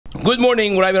Good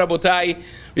morning, Rabbi Rabotai.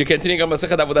 We're continuing on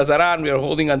Masechet Avodah Zarah. We are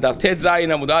holding on Daf Tet Zayin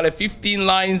Amud Aleph, 15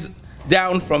 lines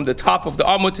down from the top of the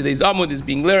Amud. Today's Amud is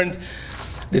being learned.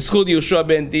 The Schud Yoshua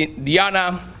ben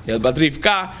Diana, El Bat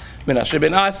Rivka, Menashe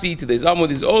ben Asi. Today's Amud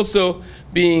is also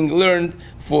being learned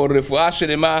for Refuah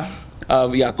Shelema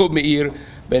of Yaakov Meir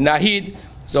ben Nahid.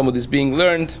 This Amud is being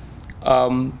learned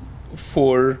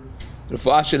for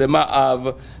Refuah Shelema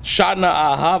of Shana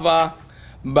Ahava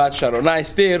Bat Sharona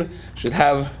Esther. Should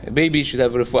have a baby, should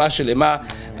have Refuah Shelema.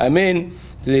 Amen.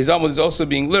 Today's Amud is also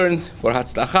being learned for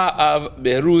Hatzlacha of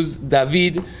Behruz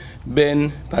David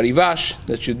ben Parivash,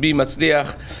 that should be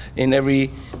Matzliach in every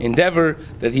endeavor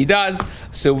that he does.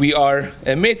 So we are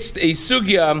amidst a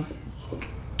sugya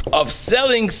of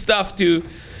selling stuff to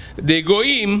the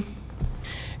Goyim,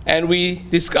 and we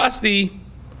discussed the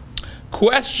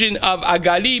question of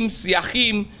Agalim,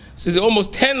 Siachim. This is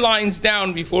almost 10 lines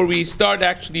down before we start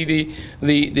actually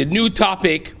the new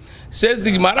topic. Says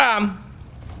the Gemara,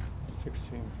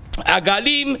 16.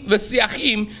 Agalim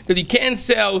v'siachim, that you can't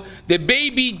sell the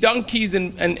baby donkeys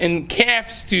and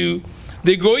calves to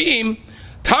the Goyim.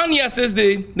 Tanya, says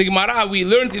the Gemara, we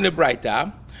learned in the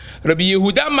Braita, Rabbi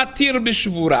Yehuda matir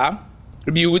b'shvura.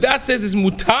 Rabbi Yehuda says it's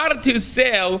mutar to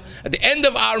sell. At the end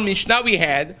of our Mishnah we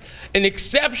had an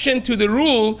exception to the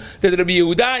rule that Rabbi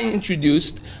Yehuda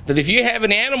introduced, that if you have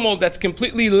an animal that's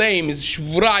completely lame, is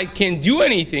shvura, can't do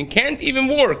anything, can't even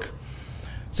work.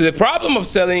 So the problem of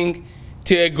selling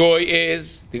to a goy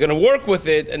is they're going to work with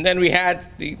it, and then we had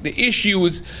the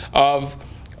issues of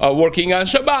working on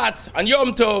Shabbat, on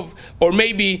Yom Tov, or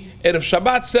maybe Erev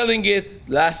Shabbat selling it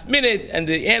last minute, and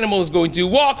the animal is going to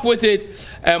walk with it,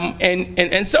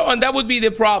 and so on. That would be the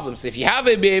problem. So if you have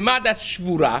a behemah that's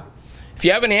shvura, if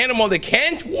you have an animal that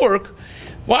can't work,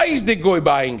 why is the goy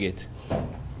buying it?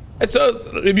 And so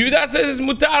Rabbi Yehuda says it's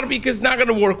mutar because it's not going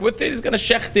to work with it, it's going to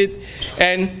shecht it,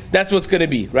 and that's what's going to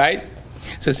be, right?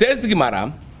 So says the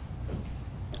Gemara,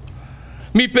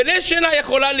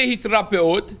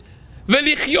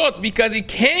 because it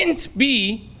can't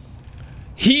be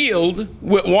healed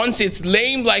once it's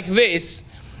lame like this.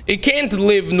 It can't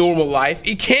live normal life.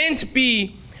 It can't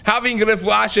be having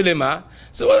refuah shelema.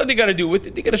 So what are they going to do with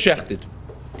it? They're going to shecht it.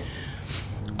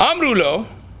 Amrulo,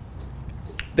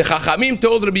 the Chachamim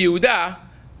told Rabbi Yehuda,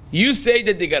 you say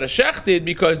that they got to shecht it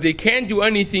because they can't do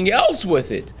anything else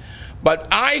with it. But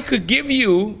I could give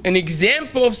you an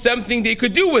example of something they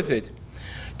could do with it.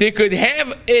 They could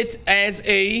have it as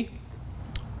a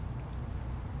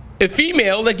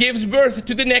female that gives birth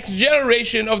to the next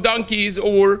generation of donkeys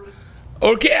or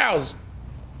cows.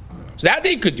 So that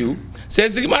they could do.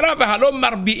 Says the Gemara,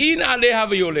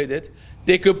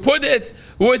 they could put it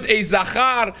with a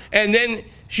zachar, and then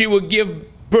she would give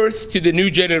birth to the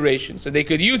new generation. So they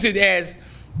could use it as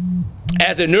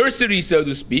a nursery, so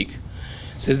to speak.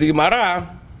 Says the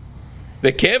Gemara,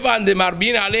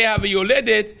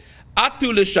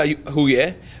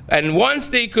 and once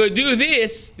they could do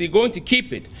this, they're going to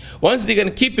keep it. Once they're going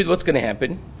to keep it, what's going to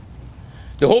happen?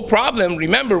 The whole problem,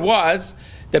 remember, was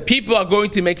that people are going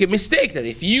to make a mistake, that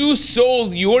if you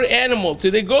sold your animal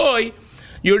to the goy,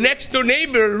 your next door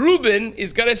neighbor, Reuben,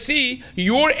 is going to see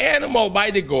your animal by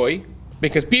the goy,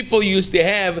 because people used to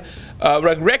have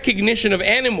recognition of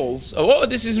animals. Oh,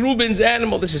 this is Reuben's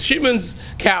animal, this is Shimon's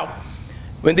cow.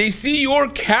 When they see your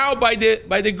cow by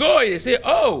the goy, they say,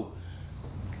 oh,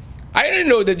 I didn't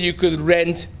know that you could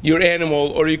rent your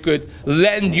animal or you could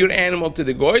lend your animal to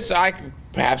the goy, so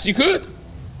perhaps you could.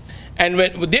 And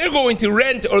when they're going to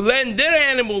rent or lend their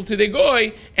animal to the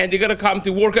goy and they're going to come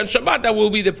to work on Shabbat, that will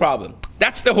be the problem.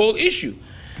 That's the whole issue.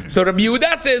 So Rabbi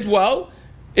Yehuda says, well,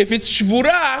 if it's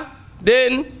shvura,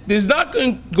 then there's not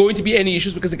going to be any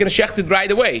issues because they're going to shecht it right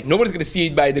away. Nobody's going to see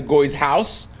it by the goy's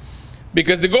house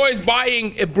because the goy is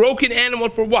buying a broken animal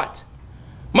for what?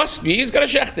 Must be, he's going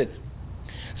to shecht it.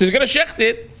 So he's going to shecht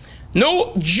it.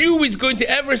 No Jew is going to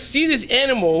ever see this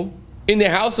animal in the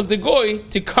house of the goy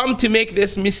to come to make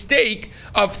this mistake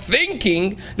of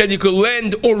thinking that you could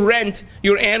lend or rent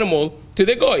your animal to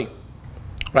the goy.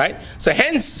 Right? So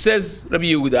hence, says Rabbi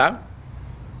Yehuda,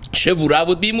 shevura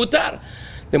would be mutar.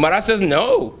 The Gemara says,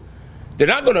 no, they're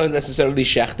not going to necessarily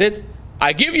shecht it.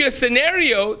 I give you a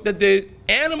scenario that the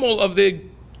animal of the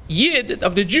Yid,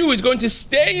 of the Jew, is going to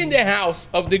stay in the house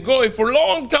of the goy for a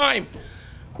long time.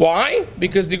 Why?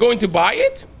 Because they're going to buy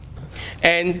it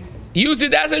and use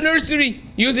it as a nursery.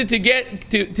 Use it to get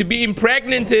to be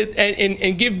impregnated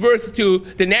and give birth to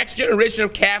the next generation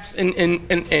of calves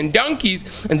and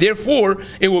donkeys, and therefore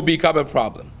it will become a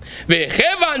problem.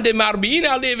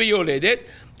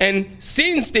 And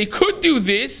since they could do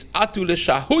this, they're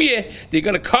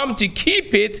going to come to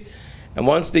keep it, and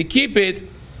once they keep it,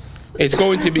 it's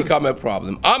going to become a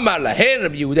problem. Amar lahem,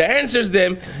 Rabbi Yehuda answers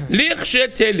them,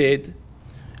 lichshe teled.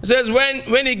 It says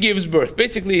when it gives birth.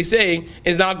 Basically he's saying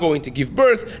it's not going to give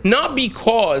birth, not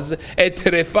because a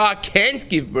terefa can't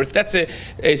give birth. That's a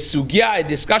sugya, a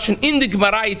discussion in the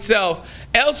Gemara itself,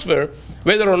 elsewhere,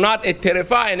 whether or not a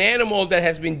terefa, an animal that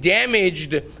has been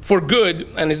damaged for good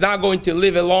and is not going to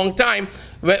live a long time,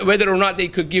 whether or not they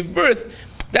could give birth.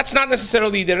 That's not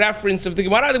necessarily the reference of the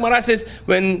Gemara. The Gemara says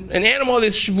when an animal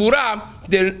is shvura,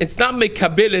 it's not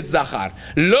mekabelet zachar.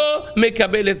 Lo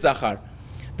mekabelet zachar.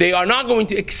 They are not going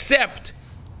to accept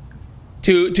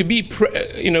to be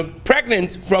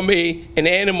pregnant from an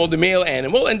animal, the male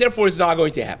animal, and therefore it's not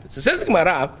going to happen. So says the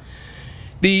Gemara,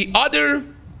 the other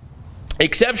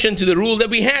exception to the rule that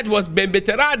we had was ben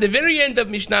betara. The very end of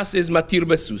Mishnah says matir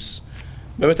besus.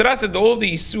 Ben betara said all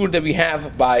the isur that we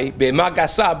have by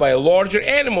magasa, by a larger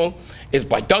animal, is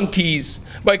by donkeys,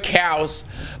 by cows,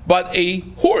 but a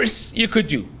horse you could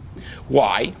do.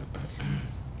 Why?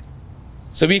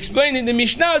 So we explained in the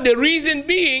Mishnah, the reason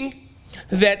being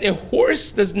that a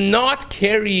horse does not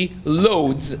carry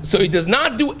loads, so it does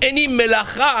not do any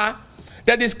melacha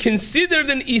that is considered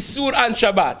an isur on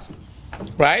Shabbat,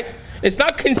 right? It's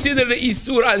not considered an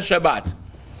isur on Shabbat,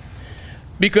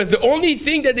 because the only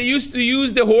thing that they used to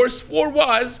use the horse for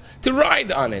was to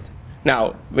ride on it.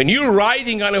 Now, when you're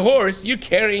riding on a horse, you're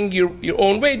carrying your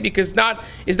own weight, because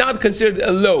it's not considered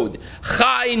a load.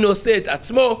 Chai noset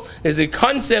atzmo is a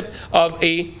concept of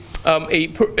an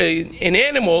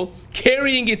animal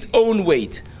carrying its own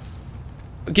weight.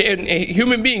 Okay, a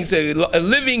human being, a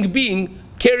living being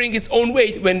carrying its own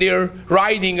weight when they're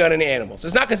riding on an animal. So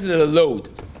it's not considered a load.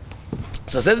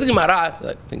 So says the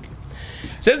Gemara, thank you.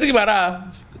 Says the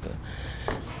Gemara,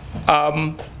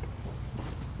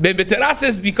 Ben Betera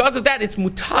says because of that it's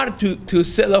mutar to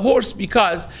sell a horse,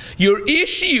 because your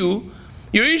issue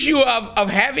of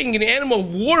having an animal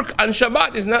work on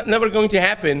Shabbat is never going to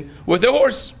happen with a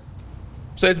horse.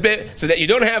 So it's so that you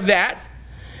don't have that,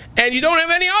 and you don't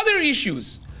have any other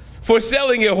issues for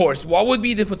selling a horse. What would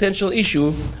be the potential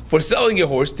issue for selling a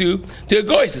horse to a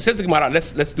goy? So says the Gemara,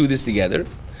 let's do this together.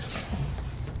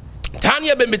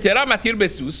 Tanya ben betera matir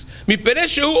besus mipere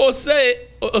shehu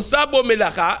osa bo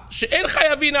melacha she'en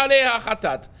chayavin aleha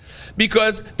chatat.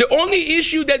 Because the only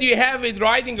issue that you have with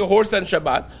riding a horse on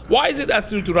Shabbat, why is it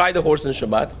asur to ride a horse on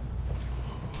Shabbat?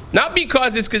 Not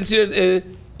because it's considered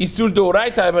isur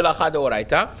deoraita, melacha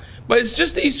deoraita, but it's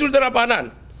just the isur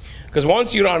derabanan. Because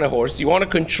once you're on a horse, you want to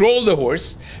control the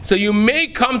horse, so you may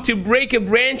come to break a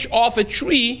branch off a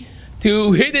tree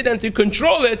to hit it and to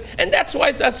control it, and that's why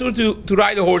it's asur to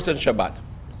ride a horse on Shabbat,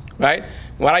 right?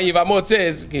 What Yivamot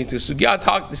says, okay, to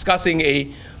Sugya discussing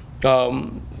a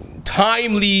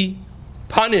timely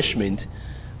punishment.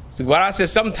 So Gemara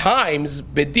says sometimes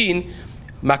bedin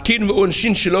makin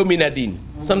v'unshin shelo minadin.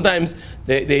 Sometimes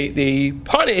they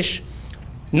punish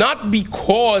not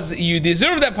because you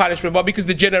deserve that punishment, but because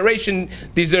the generation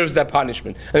deserves that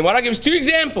punishment. And Gemara gives two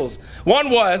examples. One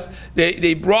was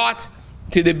they brought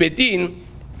to the bedin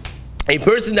a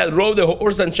person that rode a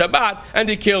horse on Shabbat and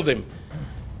they killed him.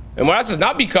 And Gemara says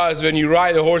not because when you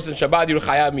ride a horse on Shabbat you're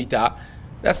chayav mita.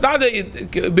 That's not a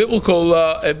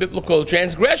biblical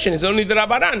transgression. It's only the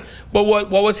Rabbanan. But what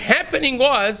was happening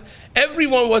was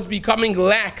everyone was becoming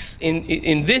lax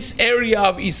in this area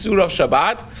of Isur of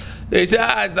Shabbat. They say,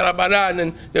 it's the Rabbanan,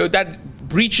 and that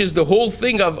breaches the whole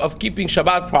thing of keeping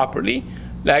Shabbat properly.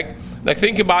 Like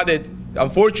think about it.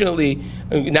 Unfortunately,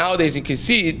 nowadays you can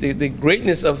see the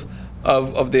greatness of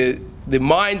the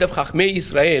mind of Chachmei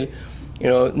Israel. You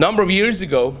know, a number of years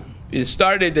ago, it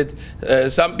started that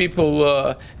some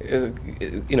people,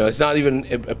 it's not even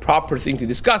a proper thing to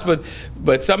discuss,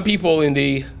 but some people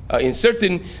in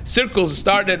certain circles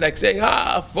started like saying,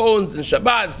 phones and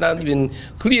Shabbat, it's not even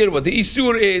clear what the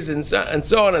Isur is, and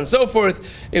so on and so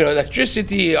forth. You know,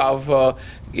 electricity of,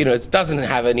 it doesn't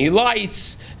have any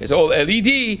lights, it's all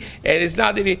LED, and it's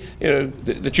not any,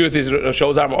 the truth is, Rosh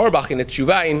Zarma Orbach in the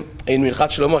Tshuva in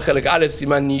Minchas Shlomo Chelek Aleph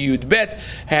Siman Yud Bet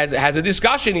has a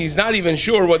discussion. He's not even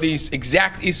sure what the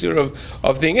exact Isur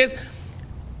of thing is.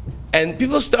 And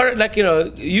people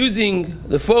started using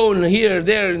the phone here,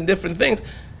 there, and different things.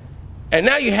 And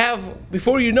now you have,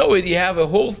 before you know it, you have a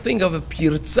whole thing of a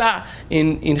pirza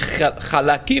in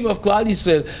chalakim of Klal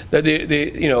Yisrael that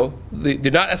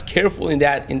they're not as careful in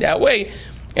that way.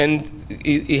 and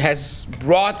it has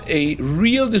brought a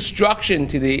real destruction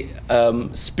to the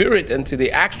spirit and to the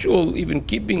actual even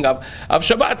keeping of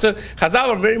Shabbat. So Chazal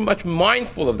are very much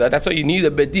mindful of that. That's why you need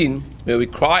a bedin, where we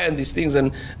cry on these things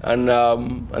on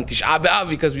Tisha B'Av,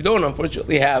 because we don't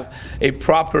unfortunately have a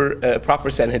proper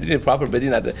Sanhedrin, a proper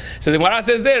bedin. So the Gemara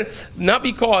says there, not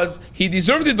because he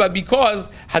deserved it, but because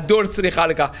Hador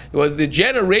Tzricha Lekach. It was the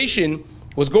generation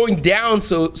was going down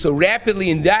so rapidly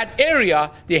in that area,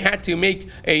 they had to make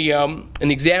an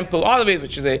example out of it,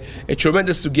 which is a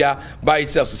tremendous sugya by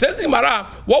itself. So says the Gemara,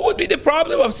 what would be the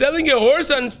problem of selling a horse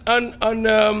to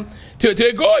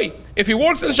a goy? If he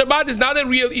works on Shabbat, it's not a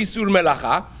real isur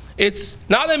melacha. It's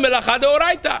not a melacha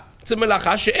deoraita. It's a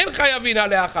melacha she'en chayavin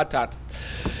alea chatat.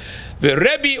 The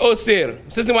Rebbe Oser,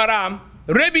 says the Gemara,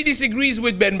 Rebbe disagrees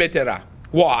with Ben Betera.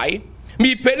 Why?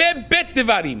 Mipene bet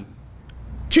devarim.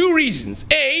 Two reasons.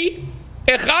 A,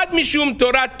 echad mishum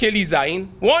torat keli zayin.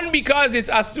 One, because it's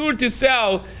asur to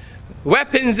sell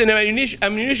weapons and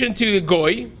ammunition to a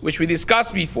goy, which we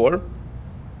discussed before.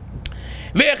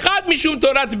 Ve'echad mishum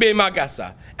torat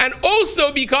be'magasa. And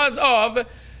also because of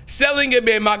selling a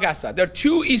be'magasa. There are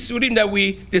two isurim that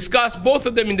we discussed, both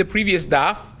of them in the previous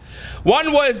daf.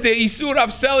 One was the isur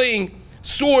of selling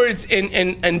swords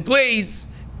and blades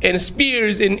and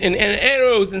spears and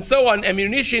arrows and so on,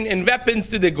 ammunition and weapons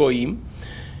to the goyim.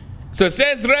 So it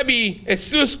says Rabbi, a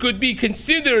sus could be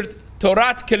considered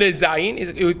torat kelezayin.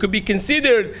 It could be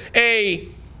considered a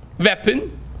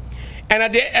weapon, and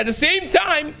at the same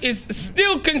time is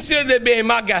still considered a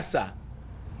behemagasa.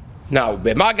 Now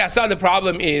behemagasa, the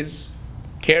problem is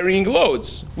carrying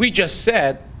loads. We just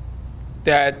said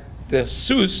that the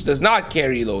sus does not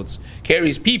carry loads,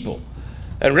 carries people.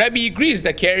 And Rebbe agrees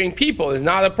that carrying people is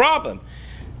not a problem.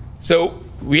 So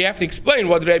we have to explain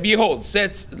what Rebbe holds.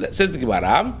 Says the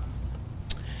Gemara.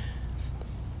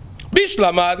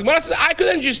 Bishlama, the Gemara says, I could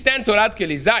understand Torat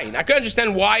Kelizayin. I could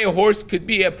understand why a horse could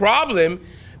be a problem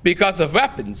because of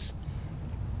weapons.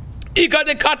 Because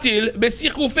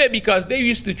they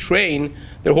used to train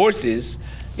their horses.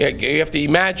 You have to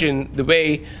imagine the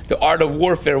way the art of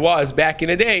warfare was back in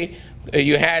the day.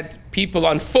 You had people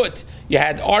on foot, you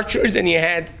had archers, and you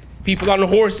had people on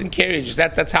horse and carriages.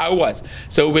 That's how it was.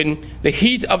 So when the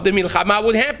heat of the milchama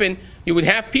would happen, you would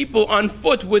have people on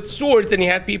foot with swords, and you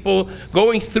had people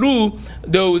going through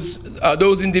those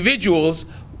individuals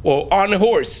on a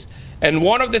horse. And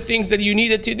one of the things that you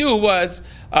needed to do was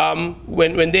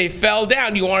when they fell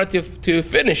down, you wanted to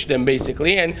finish them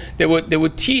basically, and they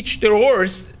would teach their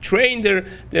horse, train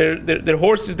their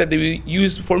horses that they would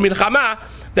use for milchama,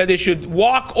 that they should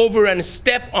walk over and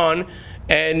step on,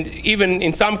 and even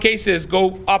in some cases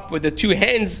go up with the two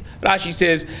hands, Rashi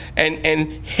says, and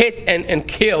hit and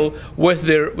kill with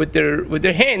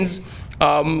their hands,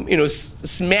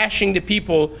 smashing the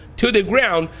people to the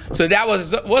ground. So that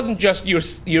wasn't just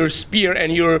your spear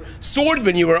and your sword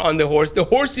when you were on the horse. The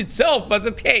horse itself was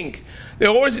a tank. The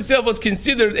horse itself was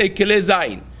considered a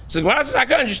kelezayin. So I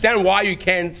can understand why you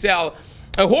can't sell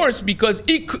a horse, because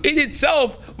it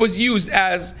itself was used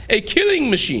as a killing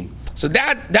machine. So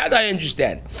that I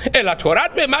understand.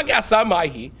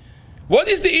 What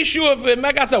is the issue of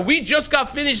Magasa? We just got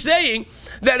finished saying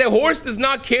that a horse does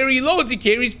not carry loads, it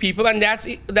carries people, and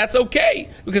that's okay,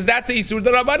 because that's a Isur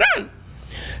D'Rabbanan.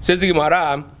 Says the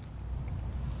Gemara,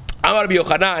 Amar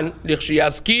B'Yochanan,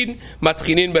 Lichshiyazkin,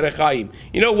 Matchinin Berechaim.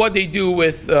 You know what they do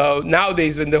with,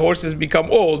 nowadays when the horses become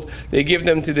old, they give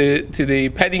them to the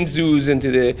petting zoos and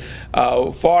to the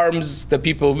farms that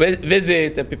people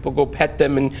visit, that people go pet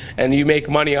them, and you make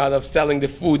money out of selling the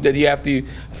food that you have to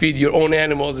feed your own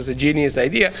animals. It's a genius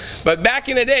idea. But back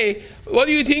in the day, what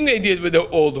do you think they did with the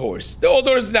old horse? The old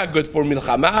horse is not good for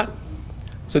milchama.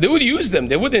 So they would use them.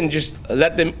 They wouldn't just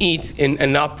let them eat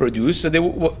and not produce. So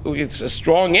it's a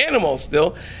strong animal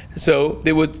still. So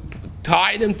they would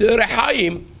tie them to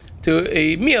rehaim, to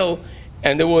a mill,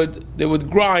 and they would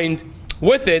grind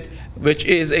with it, which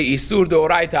is a isur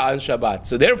d'oraita on Shabbat.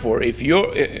 So therefore, if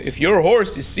your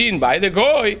horse is seen by the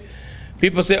goy,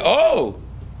 people say, oh,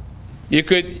 you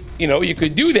could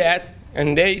do that,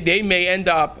 and they may end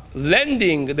up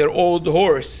lending their old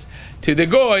horse to the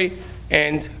goy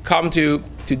and come to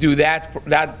do that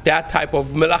type of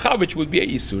melacha, which would be a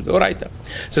isur d'oraita.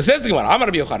 So says the Gemara, Amar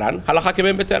Rabbi Yochanan, halacha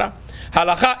keben betera.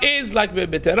 Halacha is like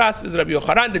betera, says Rabbi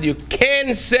Yochanan, that you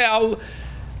can sell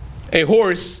a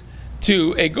horse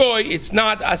to a goy. It's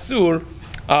not asur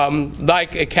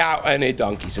like a cow and a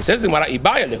donkey. So says the Gemara,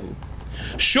 ibaya lehu.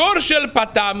 Shor shel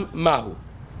patam mahu.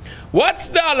 What's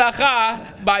the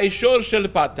halacha by shor shel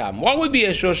patam? What would be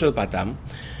a shor shel patam?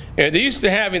 They used to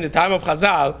have in the time of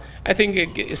Chazal, I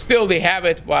think still they have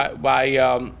it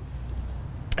by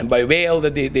and by veil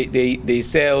that they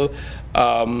sell,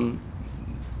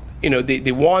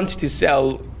 they want to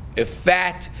sell a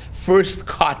fat first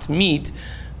cut meat,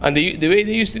 and the way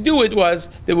they used to do it was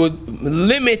they would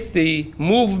limit the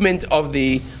movement of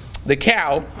the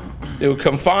cow. They would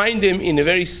confine them in a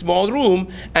very small room,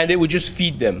 and they would just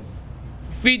feed them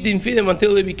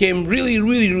until they became really,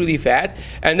 really, really fat,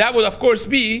 and that would of course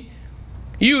be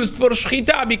used for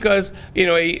shchita, because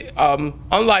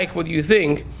unlike what you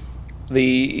think,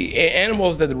 the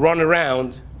animals that run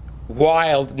around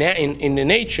wild in the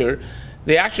nature,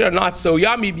 they actually are not so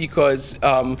yummy, because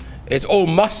it's all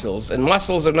muscles, and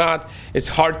muscles are not, it's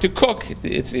hard to cook,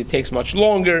 it takes much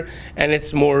longer, and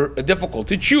it's more difficult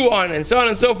to chew on, and so on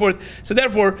and so forth. So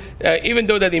therefore, even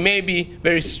though that they may be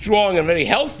very strong and very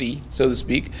healthy, so to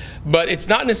speak, but it's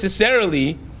not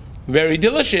necessarily very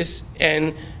delicious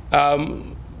and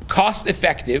cost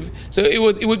effective. So it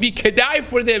would be kedai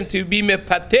for them to be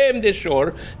mepatem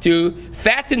deshor, to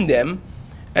fatten them,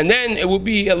 and then it would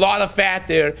be a lot of fat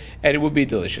there, and it would be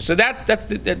delicious. So that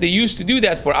they used to do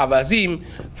that for avazim,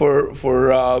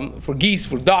 for geese,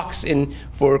 for ducks, and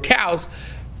for cows.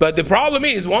 But the problem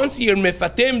is, once you're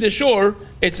mefatem deshor,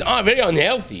 it's very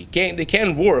unhealthy. They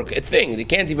can't work a thing. They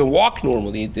can't even walk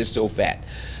normally. They're so fat.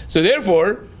 So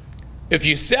therefore, if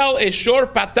you sell a shor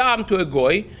patam to a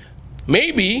goy,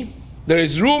 maybe there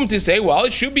is room to say, well,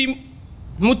 it should be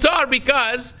mutar,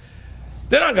 because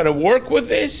they're not going to work with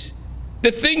this. The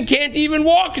thing can't even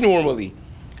walk normally.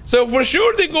 So for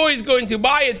sure the goy is going to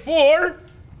buy it for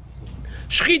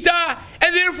shchita,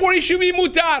 and therefore it should be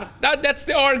mutar. That's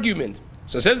the argument.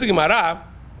 So says the Gemara,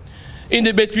 in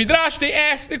the Bet Midrash they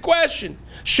ask the question,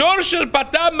 shor shel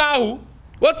patam mahu?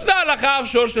 What's the halacha of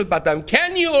shor shel patam?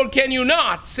 Can you or can you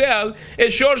not sell a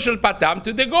shor shel patam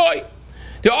to the goy?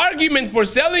 The argument for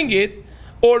selling it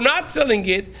or not selling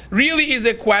it really is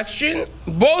a question,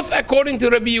 both according to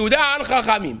Rabbi Yehuda and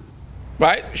Chachamim.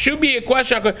 Right? Should be a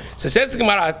question. So says the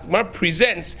Gemara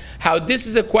presents how this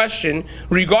is a question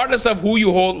regardless of who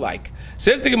you hold like.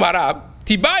 Says the Gemara,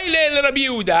 Tibai le Rabbi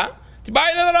Yehuda,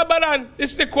 Tibai le Rabbanan.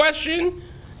 This is the question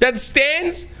that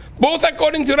stands both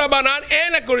according to Rabbanan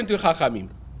and according to Chachamim.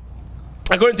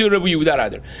 According to Rabbi Yehuda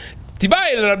rather.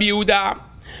 Tibai le Rabbi Yehuda.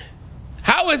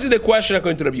 How is it a question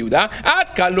according to Rabbi Yehuda?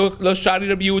 At kan lo shari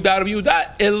Rabbi Yehuda. Rabbi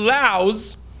Yehuda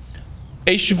allows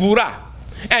a shvura.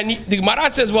 And the Gemara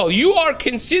says, well, you are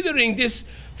considering this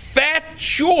fat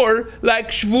shore like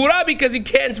shvura because he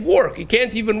can't work, he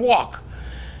can't even walk.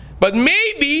 But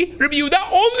maybe Rabbi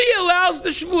Yehuda only allows the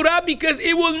shvura because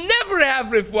it will never have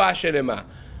refuah shelema.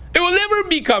 It will never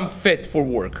become fit for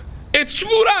work. It's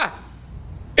shvura.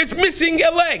 It's missing a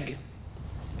leg.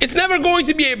 It's never going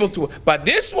to be able to. But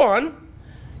this one,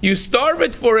 you starve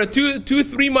it for a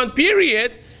 2-3 month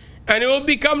period, and it will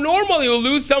become normal. You will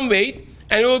lose some weight,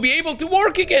 and it will be able to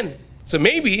work again. So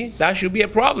maybe that should be a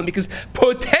problem, because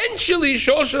potentially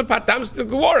shor shel patam still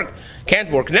could work. Can't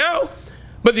work now,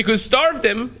 but you could starve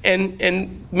them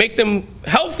and make them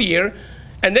healthier,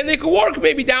 and then they could work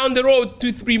maybe down the road,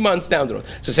 2-3 months down the road.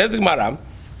 So says the Gemara,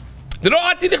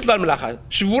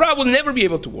 shvura will never be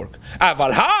able to work.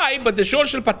 Aval hai, but the shor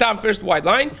shel patam, first wide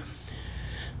line,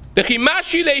 the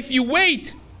chimashile, if you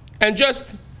wait and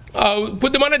just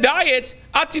put them on a diet,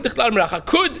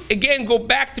 could again go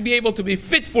back to be able to be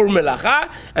fit for melacha,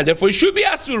 and therefore it should be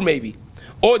asur maybe.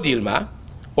 Or dilma,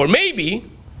 or maybe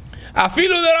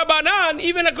afilu the Rabbanan,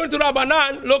 even according to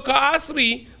Rabbanan, lo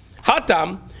ka'asri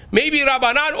hatam, maybe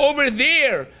Rabbanan over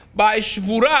there by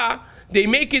shvura they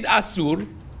make it asur,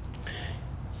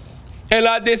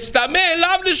 ela destameh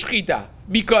lav l'shchita,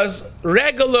 because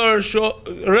regular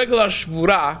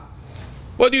shvura,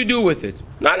 what do you do with it?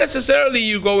 Not necessarily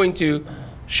you're going to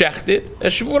shecht it. A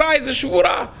shvura is a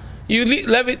shvura. You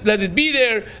let it be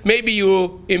there. Maybe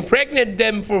you impregnate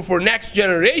them for next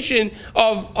generation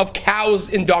of cows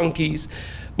and donkeys.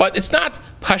 But it's not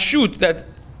pashut that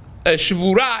a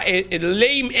shvura, a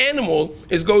lame animal,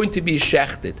 is going to be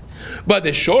shechted. But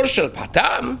the shor shel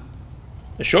patam,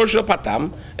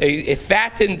 a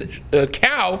fattened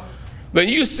cow, when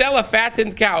you sell a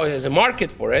fattened cow, there's a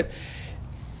market for it.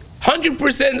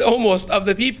 100% almost of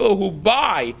the people who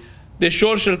buy the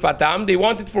shor shel patam, they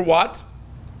want it for what?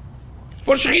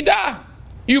 For shechita.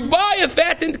 You buy a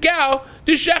fattened cow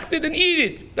to shecht it and eat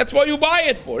it. That's what you buy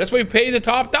it for. That's why you pay the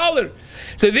top dollar.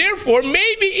 So therefore,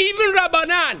 maybe even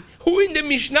Rabbanan, who in the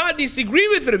Mishnah disagree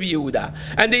with Rabbi Yehuda,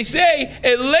 and they say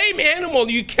a lame animal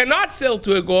you cannot sell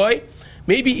to a goy,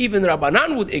 maybe even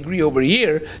Rabbanan would agree over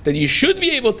here that you should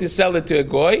be able to sell it to a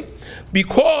goy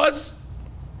because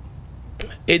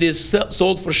it is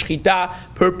sold for shechita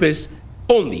purpose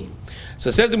only. So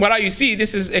it says in Gemara, you see,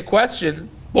 this is a question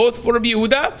both for Rabbi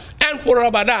Yehuda and for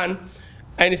Rabbanan,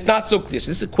 and it's not so clear. So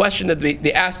this is a question that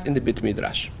they asked in the Beit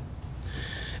Midrash.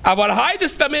 The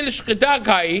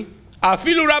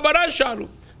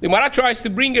Gemara tries to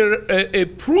bring a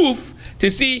proof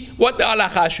to see what the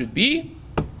halacha should be.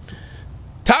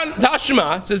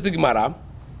 Tashma, says the Gemara,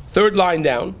 third line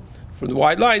down from the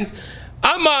wide lines,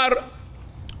 Amar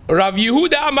Rav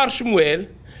Yehuda Amar Shmuel,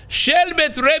 Shel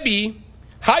Bet Rebbe,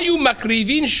 Hayu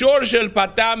Makrivin Shor Shel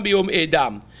Patam Biyom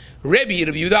Edam. Rabbi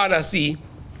Yehuda Nasi,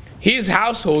 his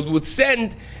household would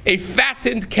send a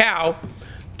fattened cow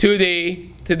to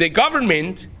the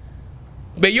government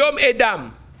Biyom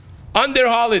Edam, on their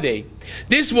holiday.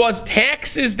 This was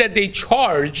taxes that they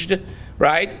charged,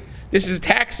 right? This is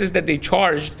taxes that they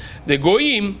charged the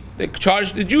Goyim, they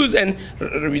charged the Jews, and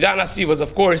Rabbi Yehuda Nasi was,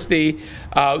 of course, the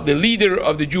leader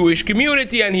of the Jewish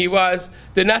community, and he was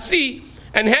the Nasi,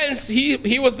 and hence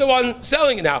he was the one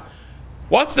selling it. Now,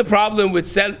 what's the problem with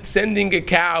sending a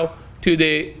cow to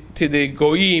the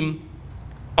Goyim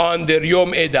on their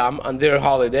Yom Edam, on their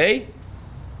holiday?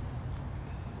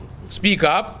 Speak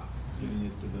up.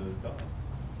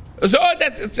 So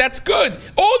that's good.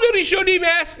 All the Rishonim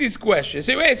ask these questions.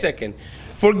 Say, wait a second.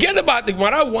 Forget about the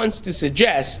Gemara wants to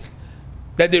suggest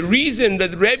that the reason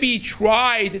that Rebbe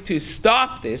tried to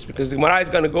stop this, because the Gemara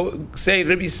is going to go say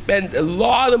Rebbe spent a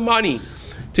lot of money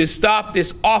to stop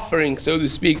this offering, so to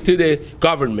speak, to the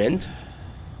government.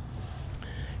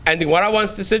 And the Gemara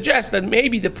wants to suggest that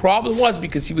maybe the problem was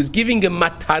because he was giving a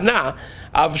matana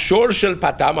of shor shel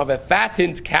patam, of a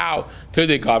fattened cow, to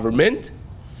the government.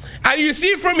 And you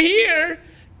see from here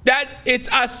that it's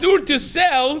asur to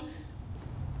sell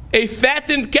a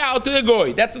fattened cow to the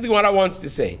goy. That's what the Gemara wants to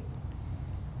say.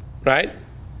 Right?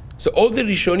 So all the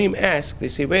Rishonim ask, they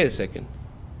say, wait a second.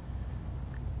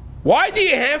 Why do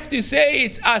you have to say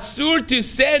it's asur to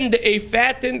send a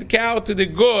fattened cow to the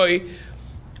goy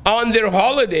on their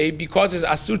holiday, because it's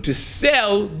asur to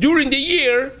sell during the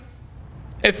year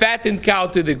a fattened cow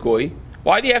to the goy?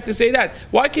 Why do you have to say that?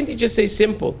 Why can't you just say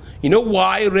simple? You know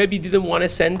why Rebbe didn't want to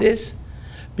send this?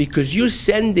 Because you're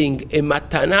sending a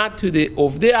matana to the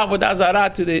Avodah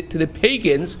Zarah to the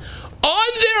pagans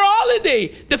on their holiday.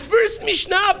 The first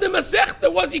Mishnah of the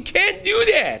Masechta was you can't do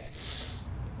that.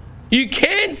 You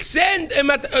can't send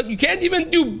you can't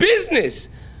even do business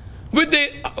with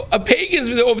the pagans,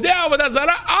 with the Avodah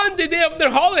Zarah on the day of their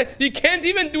holiday. You can't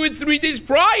even do it 3 days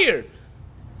prior.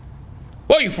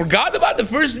 Well, you forgot about the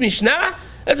first Mishnah?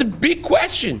 That's a big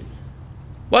question.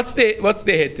 What's the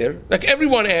hitter? Like,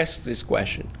 everyone asks this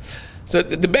question. So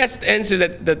the best answer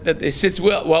that sits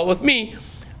well with me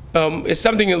is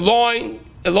something along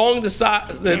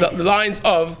the lines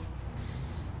of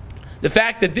the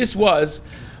fact that this was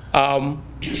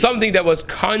something that was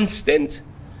constant.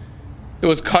 It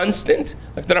was constant.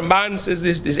 Like the Ramban says,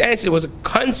 this answer was a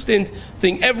constant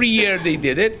thing. Every year they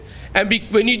did it. And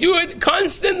when you do it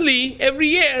constantly, every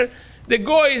year, the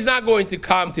goy is not going to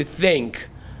come to thank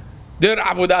their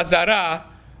Avodah Zarah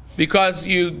because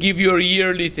you give your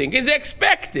yearly thing. It's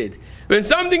expected. When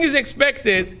something is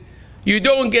expected, you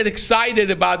don't get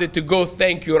excited about it to go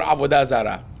thank your Avodah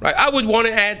Zarah. Right? I would want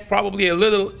to add probably a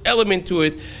little element to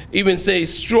it, even say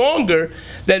stronger,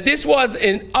 that this was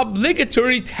an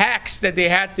obligatory tax that they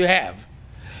had to have.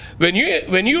 When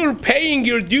you're paying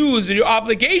your dues or your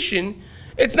obligation,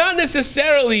 it's not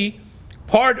necessarily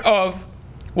part of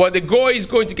what the goy is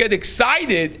going to get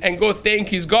excited and go thank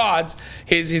his gods,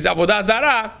 his Avodah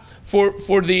Zarah,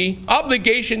 for the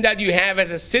obligation that you have as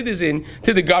a citizen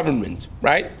to the government,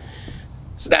 right?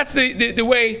 So that's the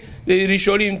way the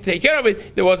Rishonim take care of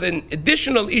it. There was an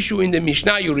additional issue in the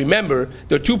Mishnah, you remember.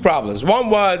 There are two problems. One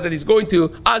was that he's going to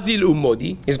Azil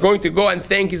Ummodi. He's going to go and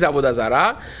thank his Avodah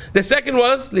Zarah. The second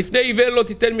was Lifnei Iver Lo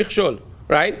Titen Michshol,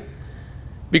 right?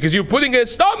 Because you're putting a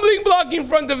stumbling block in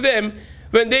front of them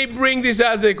when they bring this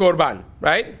as a korban,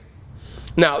 right?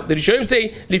 Now, the Rishonim say,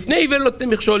 Lifnei Iver Lo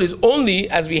Titen Michshol is only,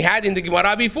 as we had in the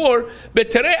Gemara before,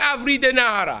 Betere Avri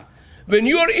Denara. When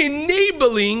you're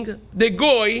enabling the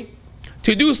goy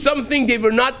to do something they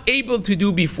were not able to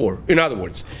do before. In other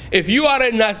words, if you are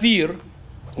a Nazir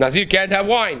can't have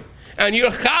wine, and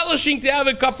you're chalashing to have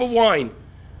a cup of wine,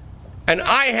 and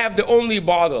I have the only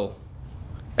bottle,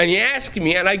 and you ask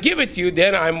me, and I give it to you,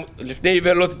 then I'm lifnei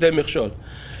iver lo titen michshol.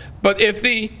 But if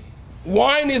the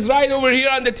wine is right over here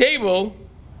on the table,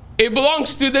 it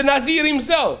belongs to the Nazir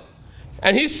himself.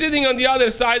 And he's sitting on the other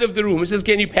side of the room. He says,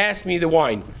 can you pass me the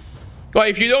wine? Well,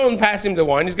 if you don't pass him the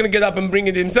wine, he's going to get up and bring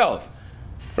it himself.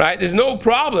 Right? There's no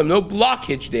problem, no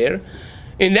blockage there.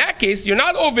 In that case, you're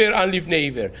not over on lifnei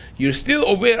iver. You're still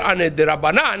over on a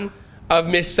derabanan of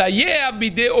mesayeh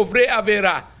bide ovre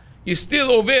avera. you're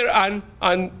still over on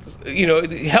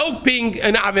helping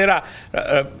an avera.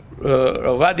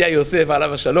 Avodah Yosef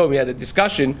alav shalom, he had a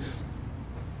discussion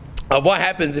of what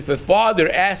happens if a father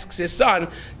asks his son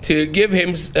to give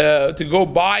him to go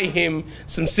buy him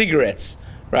some cigarettes,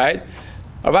 right?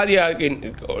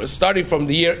 Avodah, starting from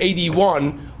the year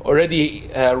 81, already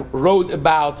wrote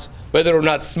about whether or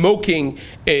not smoking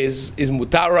is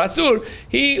mutar or asur.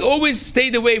 He always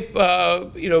stayed away,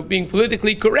 being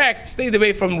politically correct, stayed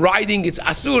away from writing it's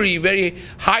asur. He very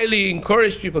highly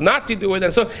encouraged people not to do it.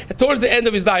 And so towards the end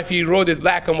of his life, he wrote it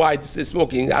black and white, says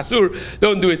smoking asur,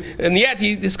 don't do it. And yet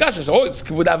he discusses, it's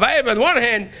kivud avayim on one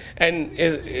hand, and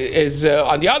is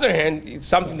on the other hand, it's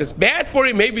something that's bad for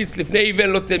him. Maybe it's lifnei iver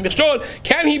lo michshol.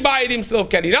 Can he buy it himself?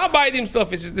 Can he not buy it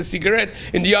himself? It's just the cigarette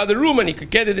in the other room and he could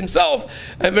get it himself.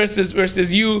 And versus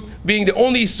you being the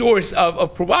only source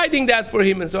of providing that for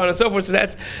him, and so on and so forth. So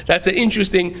that's an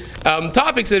interesting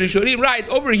topic. So Rishonim, right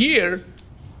over here,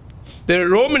 the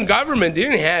Roman government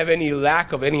didn't have any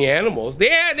lack of any animals. They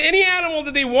had any animal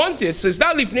that they wanted. So it's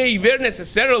not lifnei iver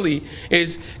necessarily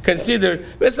is considered.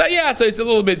 So yeah, so it's a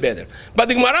little bit better. But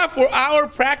the Gemara, for our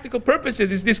practical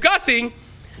purposes, is discussing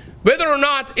whether or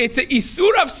not it's an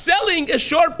isur of selling a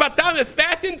short patam, a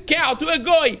fattened cow, to a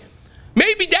goy.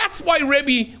 Maybe that's why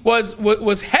Rebbe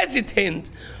was hesitant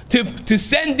to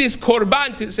send this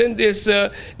korban, to send this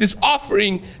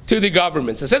offering to the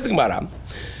government. So says the Gemara,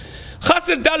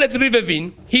 Chaser Dalet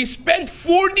Rivavin, he spent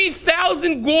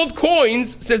 40,000 gold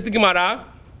coins, says the Gemara,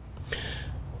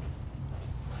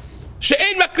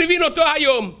 She'en makrivin oto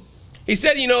hayom. He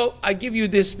said, I give you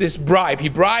this bribe. He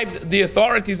bribed the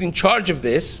authorities in charge of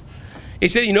this. He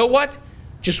said, you know what?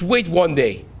 Just wait one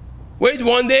day. Wait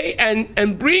one day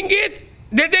and bring it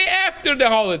the day after the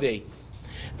holiday.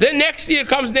 Then next year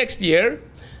comes next year.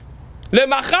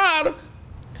 Lemachar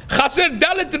chaser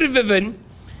dalet rivavin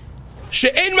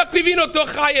she'en makrivin oto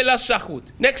chay ela shachut.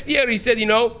 Next year he said, he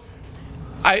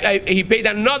paid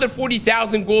another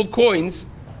 40,000 gold coins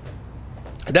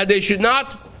that they should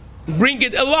not bring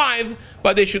it alive,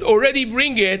 but they should already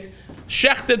bring it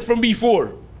shechted from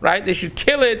before, right? They should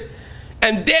kill it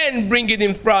and then bring it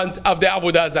in front of the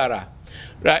Avodah Zarah.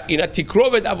 Right?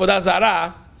 Tikrovet Avodah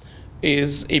Zarah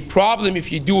is a problem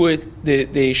if you do it, the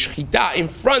shechita, in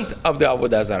front of the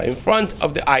Avodah Zarah, in front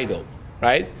of the idol,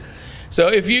 right? So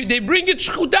if they bring it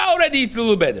shechita already, it's a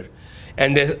little better.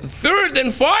 And the third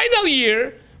and final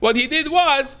year, what he did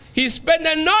was, he spent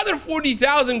another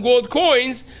 40,000 gold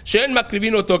coins, she'en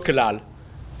makrivin oto kelal,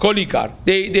 kolikar.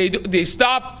 They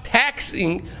stopped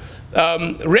taxing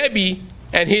Rebbe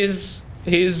and his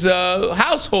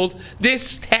household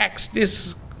this tax,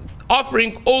 this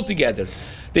offering altogether.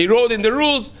 They wrote in the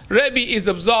rules, Rebbe is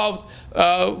absolved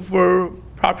for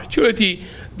perpetuity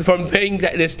from paying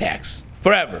this tax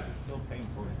forever. He's still paying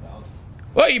 $40,000.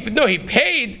 Well, he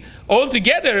paid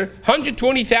altogether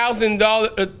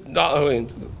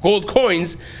 $120,000 gold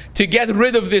coins to get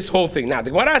rid of this whole thing. Now,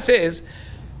 the Gemara says,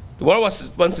 the Gemara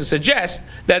wants to suggest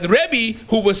that Rebbe,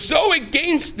 who was so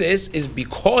against this, is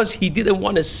because he didn't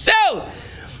want to sell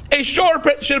a shor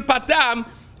shel patam,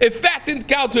 a fattened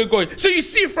cow, to a goy. So you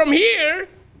see from here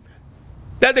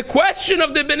that the question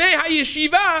of the Bnei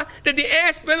HaYeshiva, that they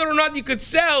asked whether or not you could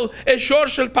sell a shor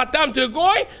shel patam to a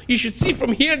goy, you should see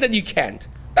from here that you can't.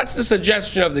 That's the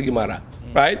suggestion of the Gemara,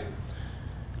 right?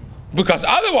 Because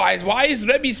otherwise, why is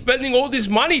Rebbe spending all this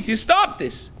money to stop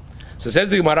this? So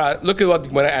says the Gemara, look at what the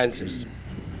Gemara answers.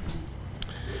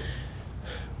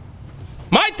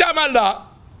 My tamala,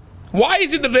 why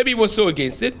is it that Rebbe was so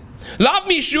against it? Lav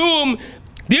mishum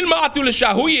dilma atul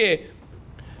shahuye.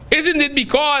 Isn't it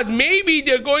because maybe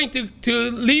they're going to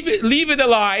leave it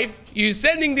alive? You're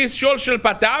sending this shor shel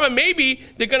patam, and maybe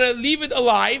they're going to leave it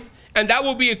alive, and that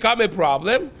will become a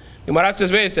problem. Gemara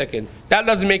says, wait a second, that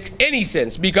doesn't make any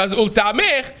sense, because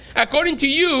ultamech, according to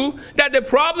you, that the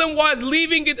problem was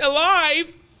leaving it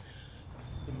alive.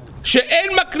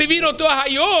 She'en makrivin oto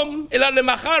hayom ela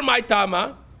lemachar mai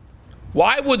tama.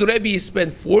 Why would Rebbe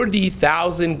spend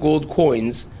 40,000 gold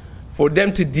coins for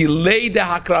them to delay the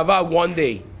hakrava one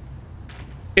day?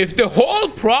 If the whole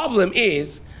problem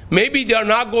is maybe they're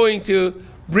not going to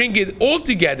bring it all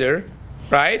together,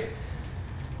 right?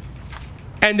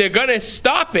 And they're going to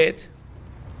stop it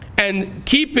and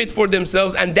keep it for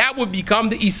themselves, and that would become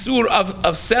the isur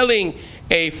of selling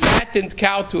a fattened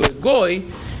cow to a goy.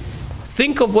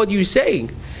 Think of what you're saying.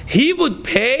 He would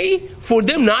pay for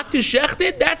them not to shecht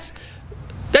it?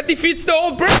 That defeats the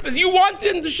whole purpose. You want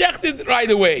them to shecht it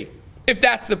right away, if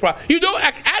that's the problem. You don't,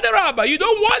 Adarabba, you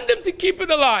don't want them to keep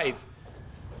it alive,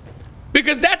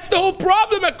 because that's the whole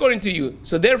problem according to you.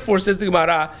 So therefore, says the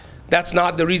Gemara, that's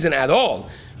not the reason at all.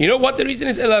 You know what the reason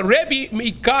is? Rebbe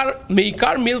meikar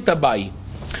miltabai.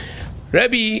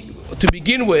 Rebbe, to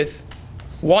begin with,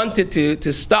 wanted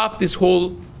to stop this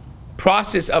whole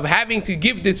process of having to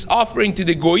give this offering to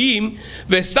the goyim.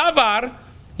 Vesavar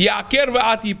yaker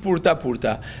ve'ati purta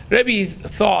purta. Rebbe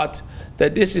thought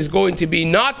that this is going to be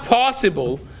not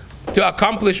possible to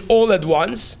accomplish all at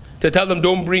once, to tell them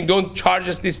don't charge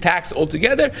us this tax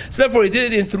altogether. So therefore he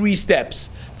did it in 3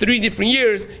 steps. 3 different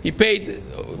years, he paid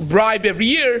bribe every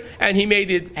year, and he made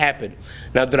it happen.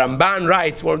 Now the Ramban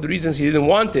writes, one of the reasons he didn't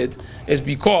want it is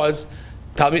because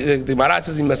the Gemara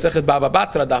says in Masechet Baba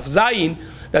Batra, Daf Zayin,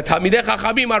 that Talmidei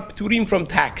Chachamim are pturim from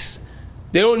tax.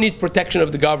 They don't need protection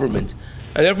of the government.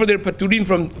 And therefore they're pturim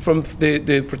from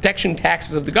the protection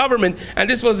taxes of the government, and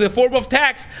this was a form of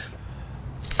tax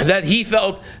that he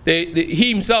felt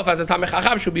he himself as a Talmid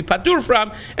Chacham should be patur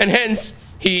from, and hence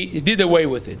he did away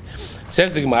with it.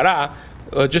 Says the Gemara,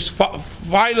 just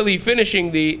finally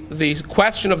finishing the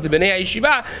question of the Bnei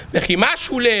Yeshiva,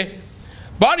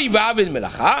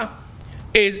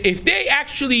 is if they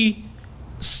actually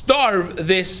starve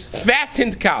this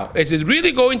fattened cow, is it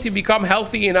really going to become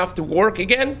healthy enough to work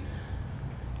again?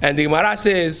 And the Gemara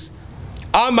says,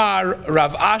 Amar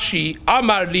Rav Ashi,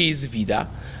 Amar li Zvida.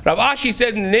 Rav Ashi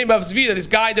said in the name of Zvida, this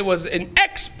guy that was an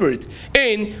expert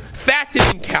in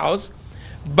fattening cows,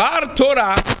 Bar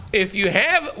Torah, if you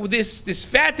have this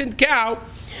fattened cow,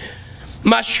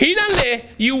 Mashhinale,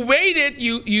 you wait it,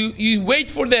 you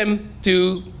wait for them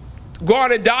to go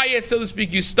on a diet, so to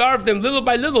speak. You starve them little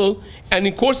by little, and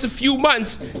in course of a few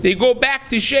months, they go back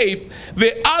to shape.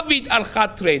 Ve'avid al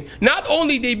chatrein. Not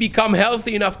only they become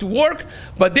healthy enough to work,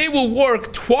 but they will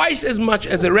work twice as much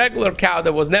as a regular cow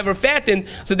that was never fattened.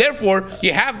 So therefore,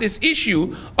 you have this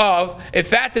issue of a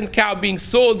fattened cow being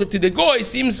sold to the goy.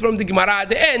 Seems from the Gemara at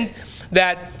the end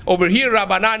that over here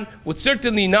Rabbanan would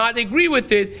certainly not agree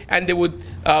with it, and they would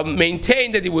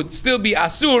maintain that it would still be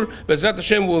Asur. Bezrat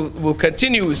Hashem will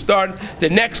continue to start the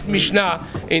next Mishnah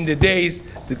in the days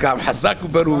to come. Hazaku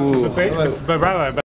Baruch.